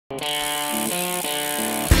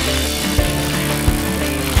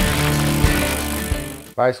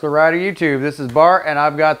Bicycle Rider YouTube, this is Bart, and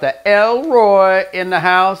I've got the El Roy in the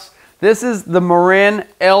house. This is the Marin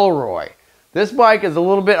El Roy. This bike is a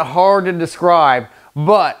little bit hard to describe,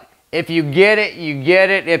 but if you get it, you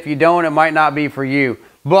get it. If you don't, it might not be for you.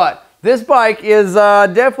 But this bike is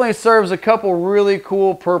definitely serves a couple really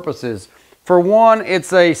cool purposes. For one,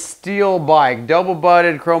 it's a steel bike,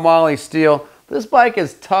 double-butted chromoly steel. This bike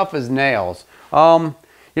is tough as nails. You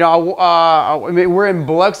know, I mean, we're in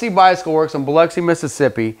Biloxi Bicycle Works in Biloxi,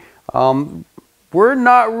 Mississippi. We're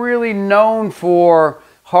not really known for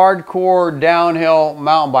hardcore downhill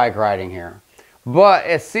mountain bike riding here. But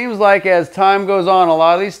it seems like as time goes on, a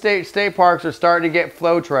lot of these state parks are starting to get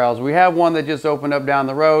flow trails. We have one that just opened up down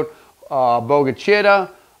the road, Bogachita.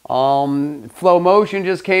 Flow Motion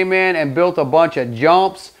just came in and built a bunch of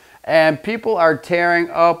jumps, and people are tearing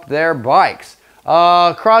up their bikes.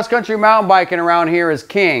 Cross-country mountain biking around here is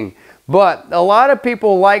king, but a lot of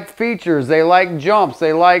people like features. They like jumps.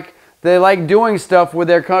 They like doing stuff with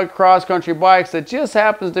their cross-country bikes. That just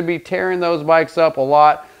happens to be tearing those bikes up a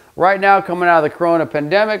lot. Right now, coming out of the Corona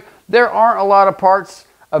pandemic, there aren't a lot of parts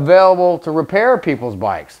available to repair people's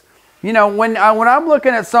bikes. You know, when I'm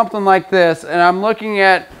looking at something like this, and I'm looking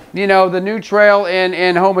at, you know, the new trail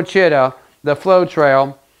in Homachita, the Flow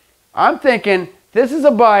Trail, I'm thinking, this is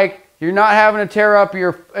a bike you're not having to tear up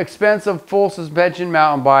your expensive full suspension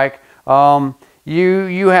mountain bike.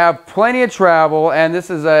 You have plenty of travel, and this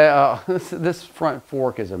is this front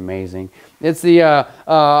fork is amazing. It's the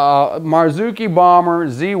Marzocchi Bomber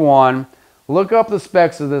Z1. Look up the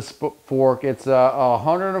specs of this fork. It's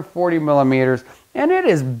 140 millimeters, and it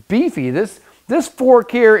is beefy. This fork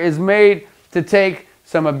here is made to take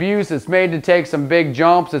some abuse. It's made to take some big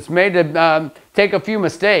jumps. It's made to take a few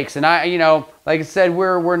mistakes. And you know, like I said,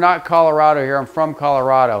 we're not Colorado here. I'm from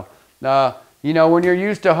Colorado. You know, when you're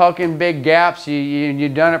used to hucking big gaps,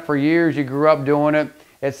 you've done it for years. You grew up doing it.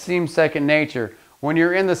 It seems second nature. When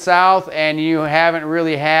you're in the South and you haven't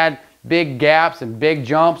really had big gaps and big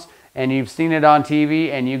jumps, and you've seen it on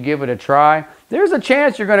TV and you give it a try, there's a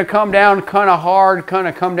chance you're going to come down kind of hard, kind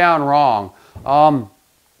of come down wrong.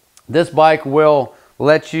 This bike will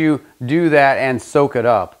let you do that and soak it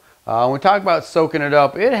up. When we talk about soaking it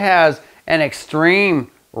up, it has an extreme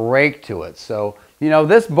rake to it. So, you know,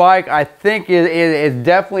 this bike, I think, is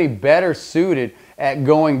definitely better suited at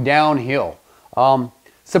going downhill.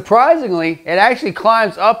 Surprisingly, it actually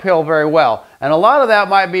climbs uphill very well. And a lot of that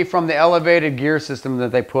might be from the elevated gear system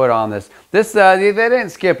that they put on this. They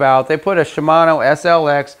didn't skip out. They put a Shimano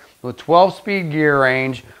SLX with 12-speed gear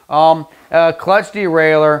range, a clutch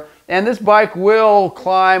derailleur, and this bike will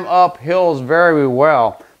climb up hills very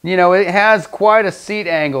well. You know, it has quite a seat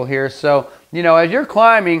angle here, so, you know, as you're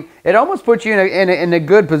climbing, it almost puts you in a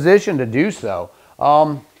good position to do so.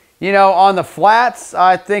 You know, on the flats,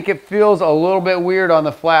 I think it feels a little bit weird on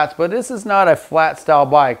the flats, but this is not a flat style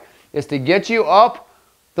bike. It's to get you up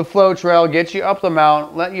the flow trail, get you up the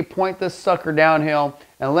mountain, let you point this sucker downhill,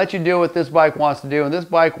 and let you do what this bike wants to do. And this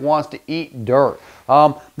bike wants to eat dirt.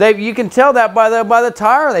 You can tell that by the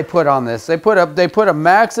tire they put on this. They put a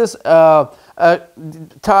Maxxis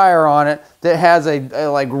tire on it that has a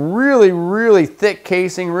like really thick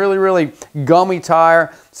casing, really gummy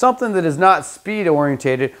tire, something that is not speed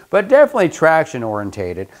orientated but definitely traction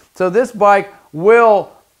orientated. So this bike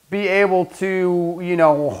will be able to, you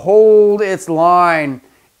know, hold its line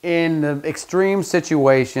in the extreme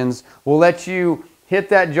situations, will let you hit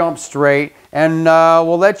that jump straight, and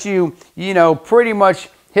will let you, you know, pretty much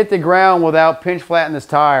hit the ground without pinch flattening this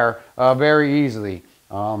tire very easily.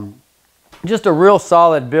 Just a real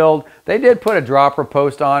solid build. They did put a dropper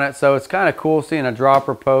post on it, so it's kind of cool seeing a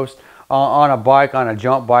dropper post on a bike, on a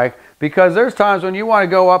jump bike, because there's times when you want to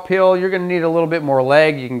go uphill, you're going to need a little bit more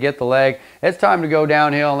leg. You can get the leg. It's time to go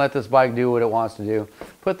downhill and let this bike do what it wants to do.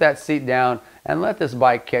 Put that seat down and let this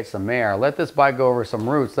bike catch some air. Let this bike go over some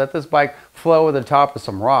roots. Let this bike flow over the top of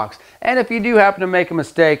some rocks. And if you do happen to make a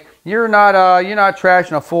mistake, you're not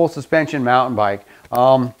trashing a full suspension mountain bike.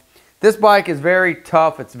 This bike is very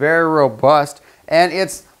tough, it's very robust, and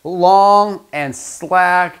it's long and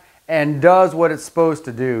slack and does what it's supposed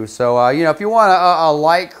to do. So, you know, if you want a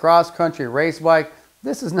light cross-country race bike,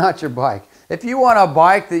 this is not your bike. If you want a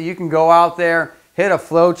bike that you can go out there, hit a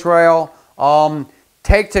flow trail,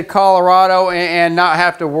 take to Colorado and not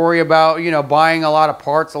have to worry about, you know, buying a lot of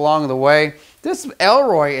parts along the way, this El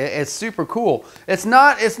Roy is super cool. It's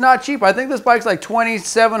not cheap. I think this bike's like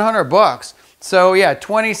 $2,700. So yeah,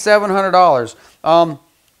 $2,700.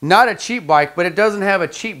 Not a cheap bike, but it doesn't have a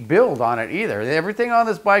cheap build on it either. Everything on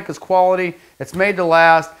this bike is quality. It's made to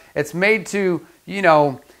last. It's made to, you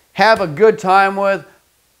know, have a good time with,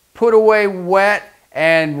 put away wet,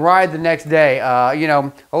 and ride the next day. You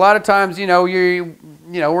know, a lot of times, you know,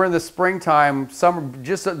 we're in the springtime, summer,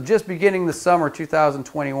 just beginning the summer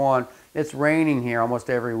 2021. It's raining here almost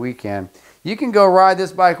every weekend. You can go ride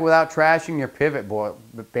this bike without trashing your pivot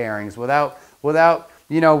bearings, without,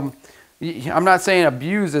 you know, I'm not saying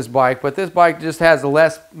abuse this bike, but this bike just has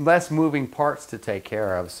less moving parts to take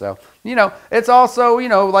care of. So, you know, it's also, you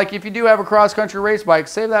know, like if you do have a cross-country race bike,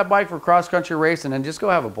 save that bike for cross-country racing and just go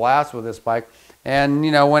have a blast with this bike. And,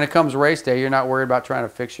 you know, when it comes race day, you're not worried about trying to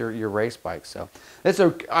fix your race bike. So it's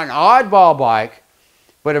an oddball bike,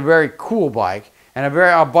 but a very cool bike. And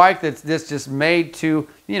a bike that's just made to,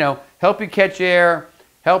 you know, help you catch air,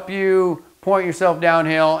 help you point yourself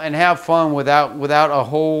downhill, and have fun without a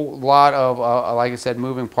whole lot of, like I said,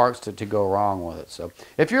 moving parts to go wrong with it. So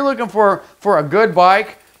if you're looking for a good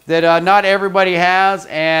bike that not everybody has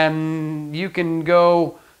and you can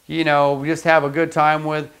go, you know, just have a good time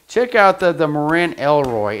with, check out the Marin El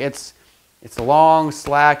Roy. It's long,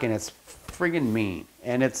 slack, and it's friggin' mean.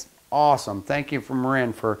 And it's awesome. Thank you for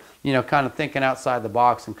Marin for, you know, kind of thinking outside the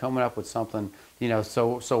box and coming up with something, you know,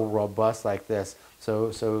 so robust like this.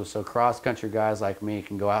 So cross-country guys like me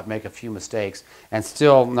can go out and make a few mistakes and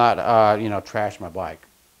still not, you know, trash my bike.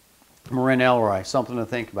 Marin El Roy, something to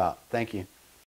think about. Thank you.